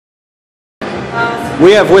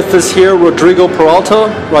We have with us here Rodrigo Peralta.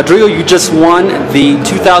 Rodrigo, you just won the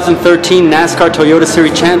 2013 NASCAR Toyota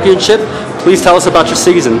Series Championship. Please tell us about your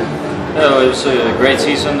season. It was a great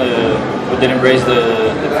season. We didn't race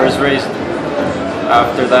the first race.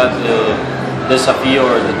 After that, the desafio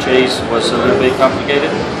or the chase was a little bit complicated.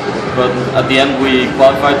 But at the end, we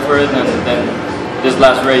qualified for it, and then this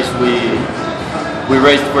last race, we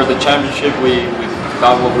raced for the championship. We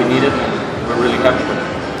got what we needed, and we're really happy with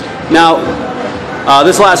it. Now,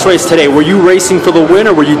 this last race today, were you racing for the win,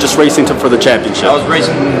 or were you just racing for the championship? I was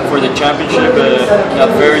racing for the championship. At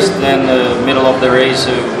first, then middle of the race,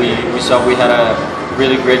 we saw we had a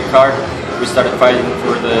really great car. We started fighting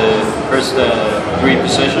for the first 3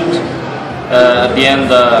 positions. At the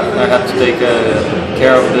end, I had to take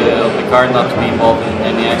care of the car, not to be involved in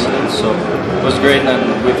any accidents. So it was great,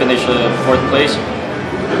 and we finished 4th place.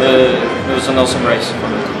 It was an awesome race.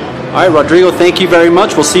 All right, Rodrigo, thank you very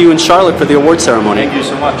much. We'll see you in Charlotte for the award ceremony. Thank you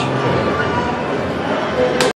so much.